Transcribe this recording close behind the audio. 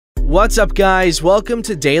What's up, guys? Welcome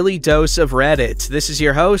to Daily Dose of Reddit. This is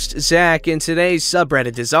your host, Zach, and today's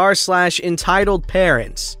subreddit is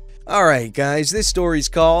r/EntitledParents. Alright guys, this story's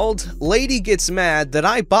called Lady Gets Mad That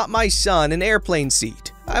I Bought My Son an Airplane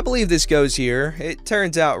Seat. I believe this goes here. It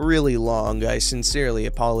turns out really long. I sincerely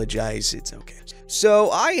apologize. It's okay. So,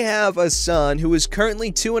 I have a son who is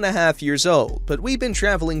currently 2.5 years old, but we've been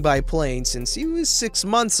traveling by plane since he was 6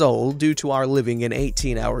 months old due to our living an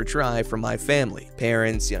 18-hour drive from my family,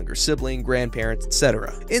 parents, younger sibling, grandparents,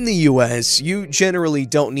 etc. In the US, you generally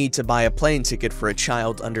don't need to buy a plane ticket for a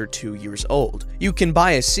child under 2 years old. You can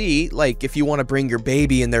buy a seat, like if you want to bring your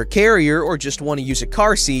baby in their carrier or just want to use a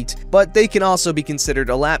car seat, but they can also be considered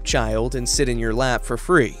a lap child and sit in your lap for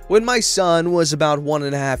free. When my son was about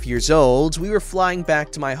 1.5 years old, we were flying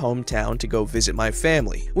back to my hometown to go visit my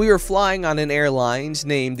family. We were flying on an airline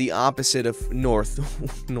named the opposite of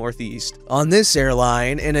Northeast. On this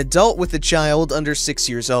airline, an adult with a child under 6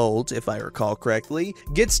 years old, if I recall correctly,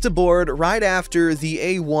 gets to board right after the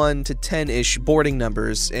A1 to 10-ish boarding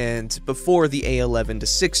numbers and before the A11 to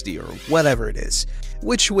 60 or whatever it is,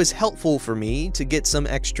 which was helpful for me to get some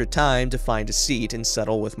extra time to find a seat and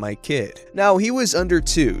settle with my kid. Now, he was under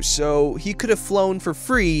 2, so he could have flown for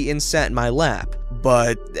free and sat in my lap.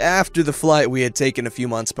 But after the flight we had taken a few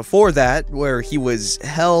months before that, where he was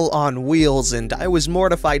hell on wheels and I was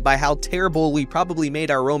mortified by how terrible we probably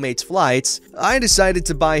made our roommates' flights, I decided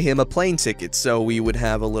to buy him a plane ticket so we would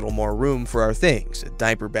have a little more room for our things: a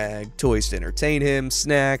diaper bag, toys to entertain him,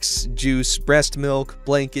 snacks, juice, breast milk,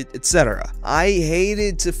 blanket, etc. I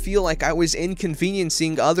hated to feel like I was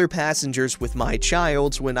inconveniencing other passengers with my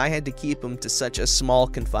child when I had to keep him to such a small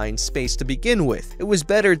confined space to begin with. It was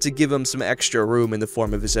better to give him some extra room in the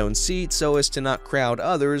form of his own seat so as to not crowd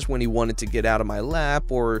others when he wanted to get out of my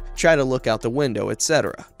lap or try to look out the window,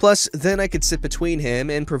 etc. Plus, then I could sit between him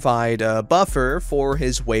and provide a buffer for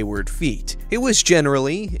his wayward feet. It was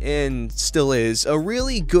generally, and still is, a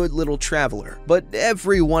really good little traveler, but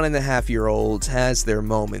every 1.5-year-old has their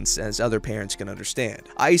moments, as other parents can understand.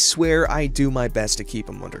 I swear I do my best to keep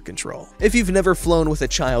him under control. If you've never flown with a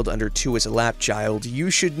child under 2 as a lap child, you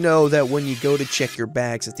should know that when you go to check your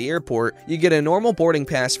bags at the airport, you get a normal boarding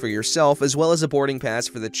pass for yourself as well as a boarding pass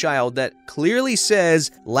for the child that clearly says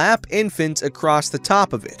lap infant across the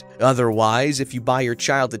top of it. Otherwise, if you buy your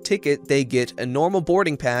child a ticket, they get a normal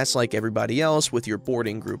boarding pass like everybody else with your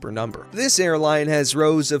boarding group or number. This airline has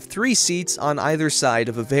rows of 3 seats on either side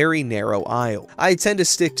of a very narrow aisle. I tend to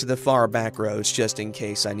stick to the far back rows just in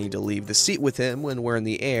case I need to leave the seat with him when we're in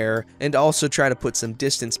the air, and also try to put some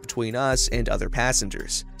distance between us and other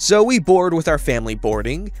passengers. So we board with our family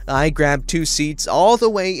boarding. I grab 2 seats all the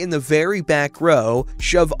way in the very back row,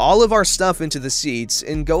 shove all of our stuff into the seats,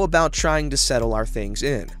 and go about trying to settle our things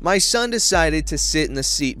in. My son decided to sit in the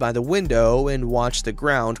seat by the window and watch the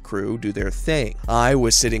ground crew do their thing. I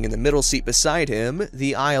was sitting in the middle seat beside him.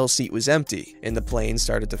 The aisle seat was empty, and the plane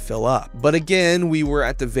started to fill up. But again, we were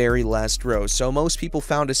at the very last row, so most people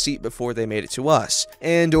found a seat before they made it to us,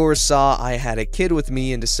 and or saw I had a kid with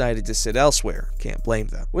me and decided to sit elsewhere. Can't blame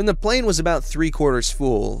them. When the plane was about 3/4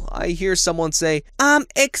 full, I hear someone say,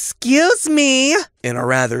 excuse me, in a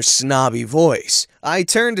rather snobby voice. I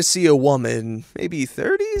turned to see a woman, maybe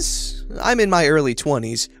 30s? I'm in my early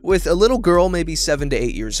 20s, with a little girl maybe 7 to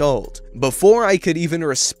 8 years old. Before I could even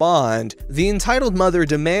respond, the entitled mother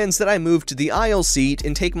demands that I move to the aisle seat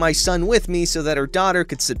and take my son with me so that her daughter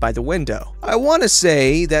could sit by the window. I want to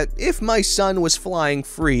say that if my son was flying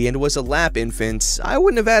free and was a lap infant, I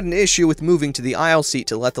wouldn't have had an issue with moving to the aisle seat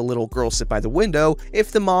to let the little girl sit by the window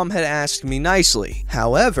if the mom had asked me nicely.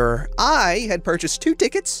 However, I had purchased 2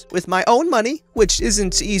 tickets with my own money, which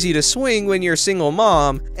isn't easy to swing when you're a single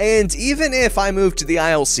mom, and even if I moved to the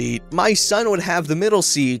aisle seat, my son would have the middle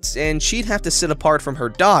seat and she'd have to sit apart from her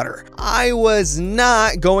daughter. I was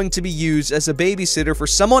not going to be used as a babysitter for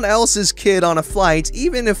someone else's kid on a flight,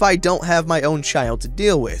 even if I don't have my own child to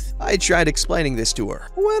deal with. I tried explaining this to her.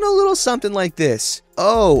 Went a little something like this.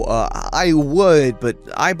 I would, but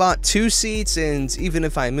I bought 2 seats, and even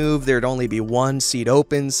if I moved, there'd only be 1 seat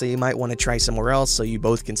open, so you might want to try somewhere else so you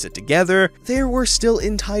both can sit together. There were still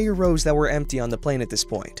entire rows that were empty on the plane at this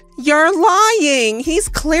point. You're lying! He's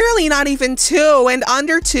clearly not even 2, and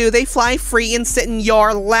under 2, they fly free and sit in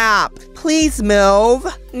your lap. Please move.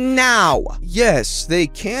 Now. Yes, they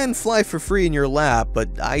can fly for free in your lap, but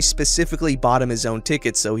I specifically bought him his own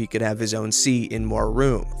ticket so he could have his own seat and more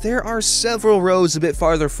room. There are several rows a bit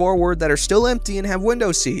farther forward that are still empty and have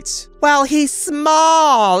window seats. Well, he's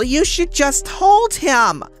small. You should just hold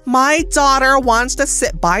him. My daughter wants to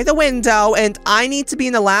sit by the window, and I need to be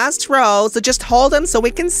in the last row, so just hold him so we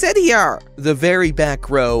can sit here. The very back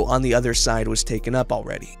row on the other side was taken up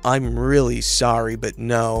already. I'm really sorry, but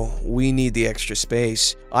no, we need the extra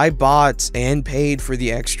space. I bought and paid for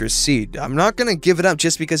the extra seat. I'm not gonna give it up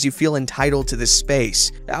just because you feel entitled to this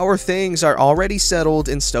space. Our things are already settled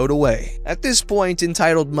and stowed away. At this point,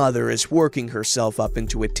 entitled mother is working herself up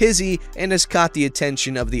into a tizzy and has caught the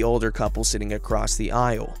attention of the older couple sitting across the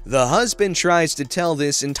aisle. The husband tries to tell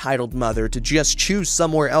this entitled mother to just choose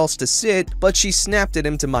somewhere else to sit, but she snapped at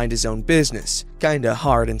him to mind his own business. Kinda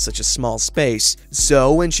hard in such a small space.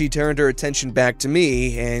 So when she turned her attention back to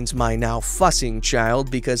me and my now fussing child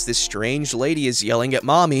because this strange lady is yelling at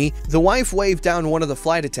mommy, the wife waved down one of the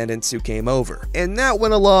flight attendants who came over. And that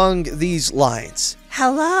went along these lines.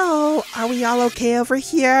 Hello, are we all okay over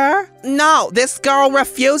here? No, this girl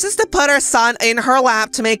refuses to put her son in her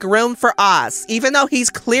lap to make room for us, even though he's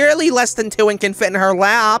clearly less than 2 and can fit in her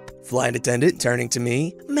lap. Flight attendant turning to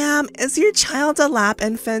me. Ma'am, is your child a lap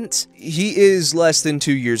infant? He is less than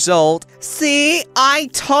 2 years old. See, I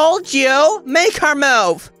told you! Make her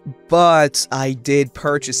move! But I did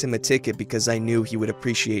purchase him a ticket because I knew he would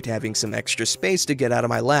appreciate having some extra space to get out of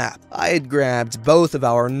my lap. I had grabbed both of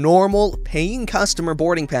our normal paying customer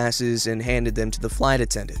boarding passes and handed them to the flight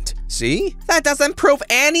attendant. See? That doesn't prove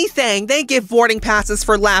anything. They give boarding passes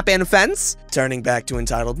for lap infants. Turning back to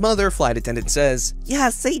entitled mother, flight attendant says,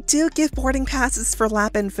 Yes, they do give boarding passes for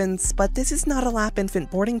lap infants, but this is not a lap infant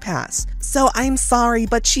boarding pass. So I'm sorry,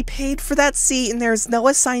 but she paid for that seat and there's no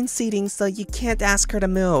assigned seating, so you can't ask her to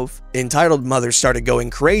move. Entitled mother started going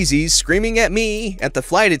crazy, screaming at me, at the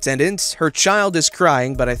flight attendant. Her child is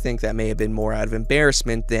crying, but I think that may have been more out of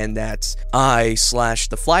embarrassment than that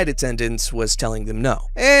the flight attendant was telling them no.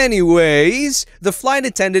 Anyways, the flight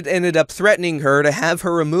attendant ended up threatening her to have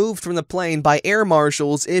her removed from the plane by air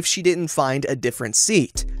marshals if she didn't find a different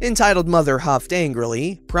seat. Entitled mother huffed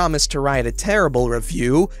angrily, promised to write a terrible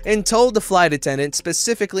review, and told the flight attendant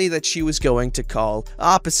specifically that she was going to call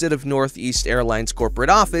opposite of Northeast Airlines corporate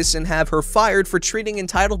office and have her fired for treating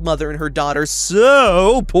entitled mother and her daughter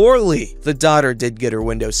so poorly. The daughter did get her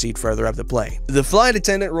window seat further up the plane. The flight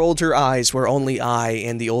attendant rolled her eyes where only I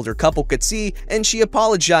and the older couple could see, and she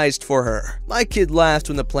apologized for her. My kid laughed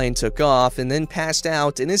when the plane took off and then passed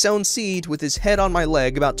out in his own seat with his head on my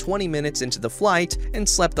leg about 20 minutes into the flight and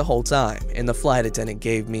slept the whole time, and the flight attendant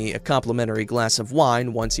gave me a complimentary glass of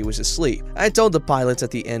wine once he was asleep. I told the pilots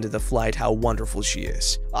at the end of the flight how wonderful she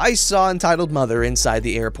is. I saw entitled mother inside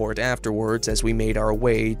the airport afterwards as we made our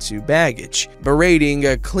way to baggage, berating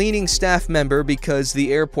a cleaning staff member because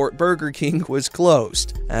the airport Burger King was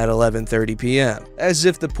closed at 11:30 p.m., as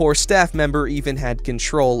if the poor staff member even had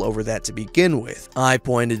control over that to begin with. I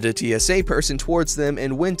pointed a TSA person towards them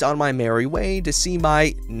and went on my merry way to see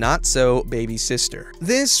my not-so-baby sister.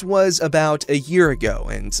 This was about a year ago,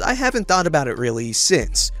 and I haven't thought about it really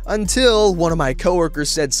since, until one of my coworkers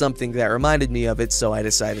said something that reminded me of it, so I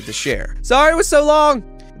decided to share. Sorry it was so long!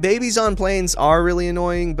 Babies on planes are really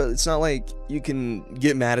annoying, but it's not like you can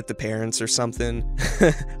get mad at the parents or something.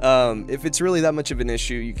 If it's really that much of an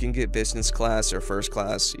issue, you can get business class or first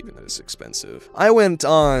class, even though it's expensive. I went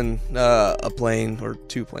on a plane, or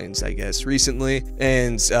 2 planes, I guess, recently,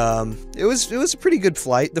 and it was a pretty good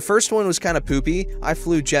flight. The first one was kind of poopy. I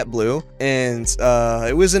flew JetBlue, and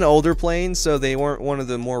it was an older plane, so they weren't one of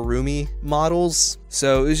the more roomy models,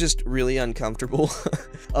 so it was just really uncomfortable.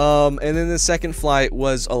 And then the second flight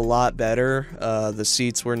was a lot better. The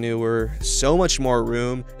seats were newer, so much more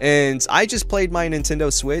room, and I just played my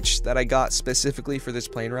Nintendo Switch that I got specifically for this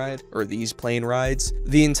plane ride, or these plane rides,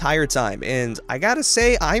 the entire time, and I gotta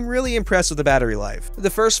say, I'm really impressed with the battery life. The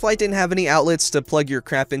first flight didn't have any outlets to plug your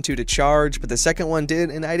crap into to charge, but the second one did,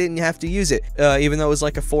 and I didn't have to use it, even though it was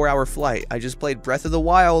like a 4-hour flight. I just played Breath of the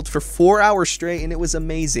Wild for 4 hours straight, and it was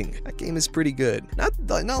amazing. That game is pretty good.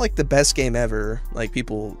 Not like the best game ever, like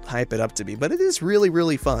people hype it up to be, but it is really,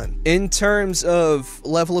 really fun. In terms of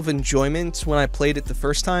level of enjoyment, when I played it the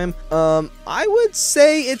first time, I would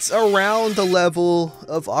say it's around the level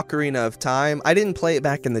of Ocarina of Time. I didn't play it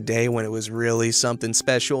back in the day when it was really something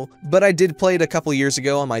special, but I did play it a couple years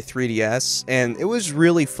ago on my 3DS, and it was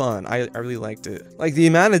really fun. I really liked it. Like, the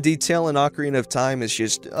amount of detail in Ocarina of Time is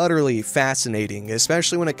just utterly fascinating,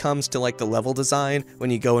 especially when it comes to like the level design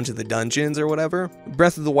when you go into the dungeons or whatever.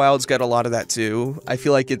 Breath of the Wild's got a lot of that too. I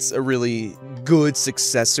feel like it's a really good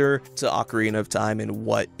successor to Ocarina of Time and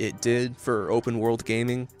what it did for open world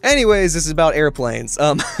gaming. Anyways, this is about airplanes.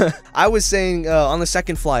 I was saying on the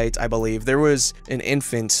second flight, I believe, there was an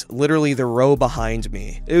infant literally the row behind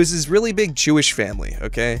me. It was this really big Jewish family,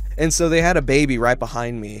 okay? And so they had a baby right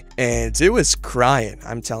behind me, and it was crying.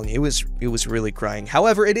 I'm telling you, it was really crying.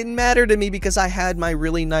 However, it didn't matter to me because I had my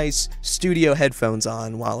really nice studio headphones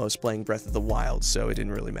on while I was playing Breath of the Wild, so it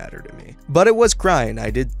didn't really matter to me. But it was crying. I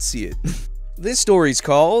did see it. This story's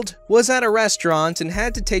called, Was at a restaurant and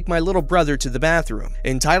had to take my little brother to the bathroom.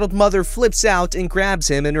 Entitled mother flips out and grabs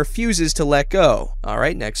him and refuses to let go.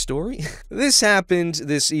 Alright, next story. This happened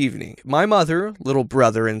this evening. My mother, little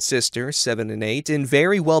brother and sister, 7 and 8, and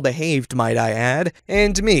very well behaved, might I add,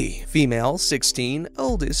 and me, female, 16,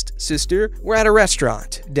 oldest sister, were at a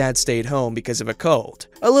restaurant. Dad stayed home because of a cold.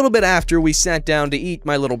 A little bit after we sat down to eat,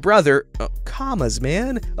 my little brother, commas,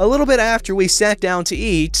 man. A little bit after we sat down to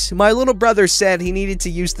eat, my little brother said he needed to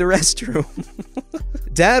use the restroom.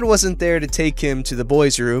 Dad wasn't there to take him to the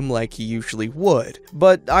boys' room like he usually would,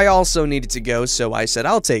 but I also needed to go, so I said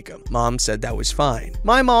I'll take him. Mom said that was fine.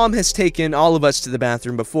 My mom has taken all of us to the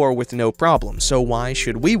bathroom before with no problem, so why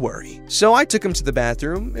should we worry? So I took him to the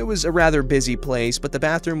bathroom. It was a rather busy place, but the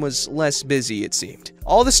bathroom was less busy, it seemed.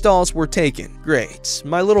 All the stalls were taken. Great.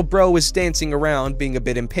 My little bro was dancing around, being a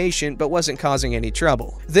bit impatient, but wasn't causing any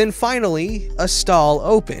trouble. Then finally, a stall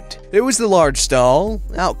opened. It was the large stall.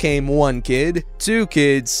 Out came 1 kid, 2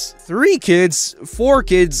 kids, 3 kids, 4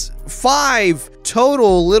 kids, 5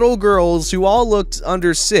 total little girls who all looked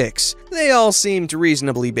under 6. They all seemed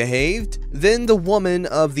reasonably behaved. Then the woman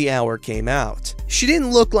of the hour came out. She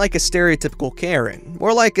didn't look like a stereotypical Karen,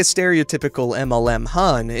 more like a stereotypical MLM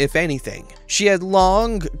hun, if anything. She had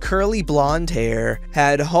long, curly blonde hair,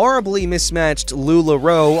 had horribly mismatched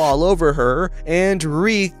LuLaRoe all over her, and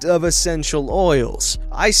reeked of essential oils.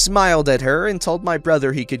 I smiled at her and told my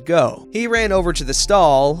brother he could go. He ran over to the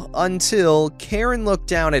stall until Karen looked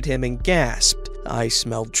down at him and gasped. I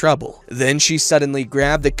smelled trouble. Then she suddenly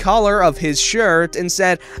grabbed the collar of his shirt and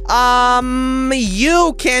said,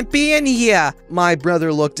 you can't be in here. My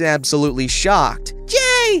brother looked absolutely shocked.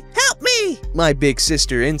 Jay, help me! My big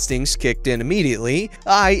sister instincts kicked in immediately.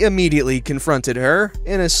 I immediately confronted her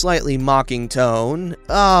in a slightly mocking tone.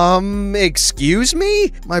 Excuse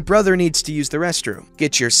me? My brother needs to use the restroom.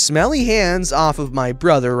 Get your smelly hands off of my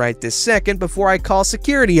brother right this second before I call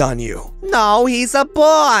security on you. No, he's a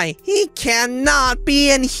boy. He cannot be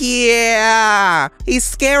in here. He's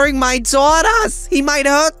scaring my daughters. He might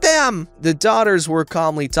hurt them. The daughters were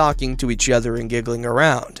calmly talking to each other and giggling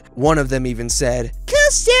around. One of them even said,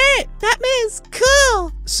 "Cool shit! That man's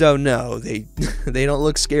cool!" So no, they don't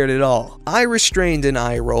look scared at all. I restrained an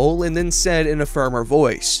eye roll and then said in a firmer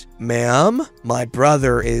voice, "Ma'am, my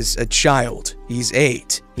brother is a child. He's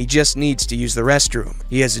 8. He just needs to use the restroom.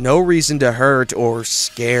 He has no reason to hurt or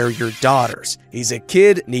scare your daughters. He's a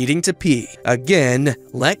kid needing to pee. Again,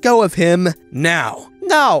 let go of him now."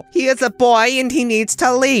 No, he is a boy and he needs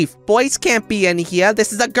to leave. Boys can't be in here.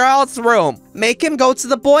 This is a girl's room. Make him go to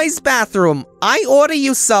the boys' bathroom. I order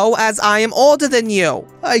you so as I am older than you.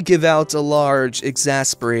 I give out a large,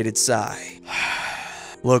 exasperated sigh.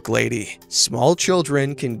 Look, lady, small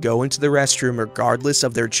children can go into the restroom regardless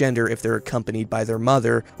of their gender if they're accompanied by their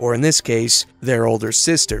mother, or in this case, their older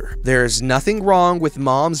sister. There's nothing wrong with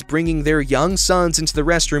moms bringing their young sons into the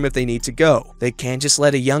restroom if they need to go. They can't just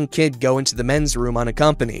let a young kid go into the men's room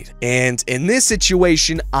unaccompanied. And in this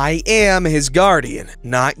situation, I am his guardian,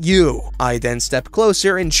 not you. I then step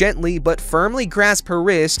closer and gently but firmly grasp her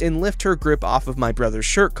wrist and lift her grip off of my brother's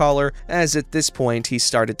shirt collar, as at this point he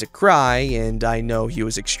started to cry and I know he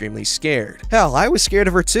was extremely scared. Hell, I was scared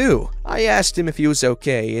of her too. I asked him if he was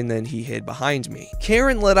okay and then he hid behind me.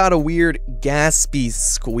 Karen let out a weird gaspy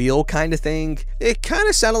squeal kind of thing. It kind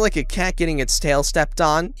of sounded like a cat getting its tail stepped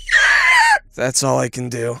on. That's all I can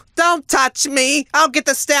do. Don't touch me! I'll get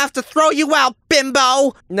the staff to throw you out,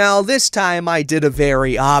 bimbo! Now this time I did a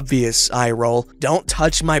very obvious eye roll. Don't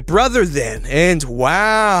touch my brother then. And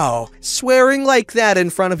wow, swearing like that in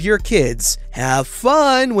front of your kids. Have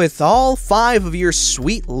fun with all 5 of your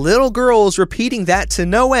sweet little girls repeating that to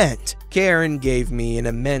no end. Karen gave me an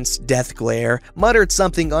immense death glare, muttered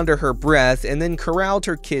something under her breath, and then corralled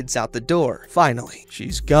her kids out the door. Finally,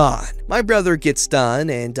 she's gone. My brother gets done,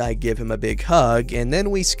 and I give him a big hug, and then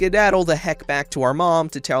we skedaddle the heck back to our mom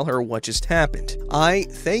to tell her what just happened. I,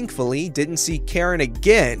 thankfully, didn't see Karen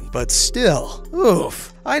again, but still,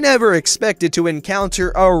 oof. I never expected to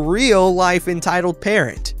encounter a real-life entitled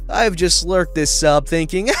parent. I've just lurked this sub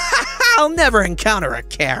thinking, I'll never encounter a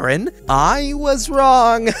Karen. I was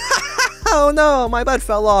wrong. Oh no, my butt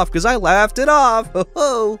fell off because I laughed it off.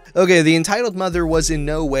 Okay, the entitled mother was in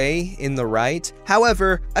no way in the right.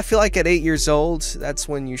 However, I feel like at 8 years old, that's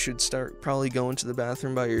when you should start probably going to the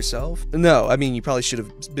bathroom by yourself. No, I mean, you probably should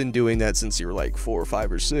have been doing that since you were like 4 or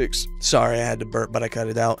 5 or 6. Sorry, I had to burp, but I cut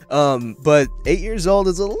it out. But 8 years old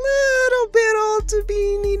is a little bit old to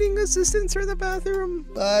be needing assistance for the bathroom,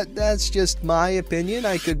 but that's just my opinion.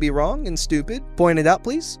 I could be wrong and stupid. Point it out,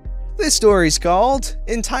 please. This story's called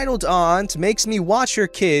Entitled Aunt Makes Me Watch Her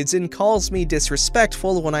Kids and Calls Me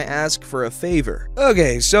Disrespectful When I Ask for a Favor.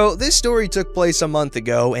 Okay, so this story took place a month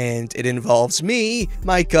ago and it involves me,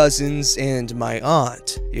 my cousins, and my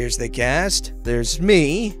aunt. Here's the cast. There's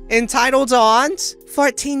me, entitled aunt,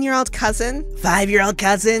 14-year-old cousin, 5-year-old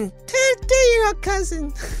cousin, 2-year-old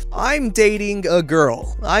cousin. I'm dating a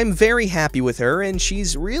girl. I'm very happy with her, and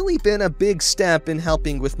she's really been a big step in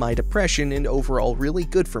helping with my depression and overall really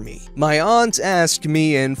good for me. My aunt asked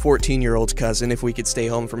me and 14-year-old cousin if we could stay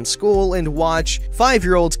home from school and watch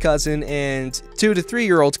 5-year-old cousin and 2 to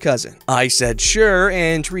 3-year-old cousin. I said sure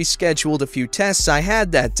and rescheduled a few tests I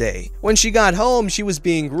had that day. When she got home, she was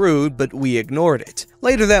being rude, but we ignored it.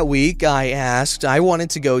 Later that week, I wanted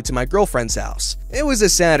to go to my girlfriend's house. It was a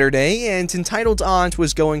Saturday, and entitled aunt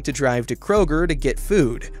was going to drive to Kroger to get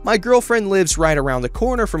food. My girlfriend lives right around the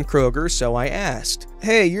corner from Kroger, so I asked,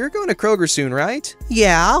 "Hey, you're going to Kroger soon, right?"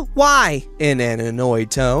 Yeah, why? In an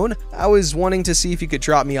annoyed tone. I was wanting to see if you could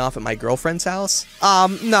drop me off at my girlfriend's house.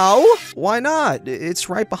 No. Why not? It's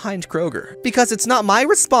right behind Kroger. Because it's not my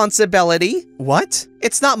responsibility. What?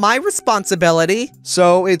 It's not my responsibility.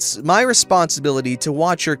 So it's my responsibility to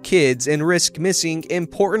watch her kids and risk missing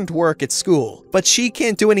important work at school. But she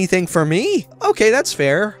can't do anything for me? Okay, that's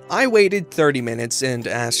fair. I waited 30 minutes and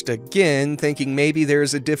asked again, thinking maybe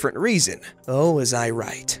there's a different reason. Oh, was I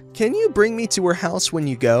right? Can you bring me to her house when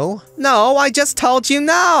you go? No, I just told you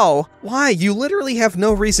no. Why? You literally have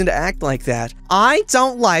no reason to act like that. I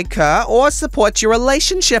don't like her or support your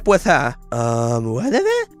relationship with her. Whatever?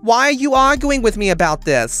 Why are you arguing with me about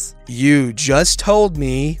this? You just told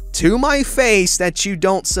me to my face that you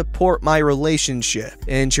don't support my relationship,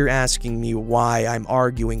 and you're asking me why I'm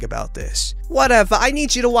arguing about this. Whatever, I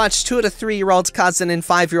need you to watch 2 to 3-year-old cousin and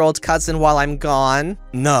 5-year-old cousin while I'm gone.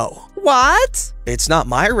 No. What? It's not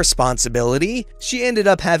my responsibility. She ended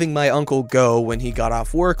up having my uncle go when he got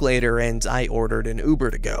off work later, and I ordered an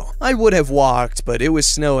Uber to go. I would have walked, but it was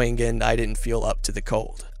snowing and I didn't feel up to the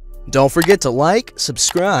cold. Don't forget to like,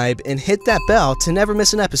 subscribe, and hit that bell to never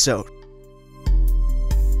miss an episode.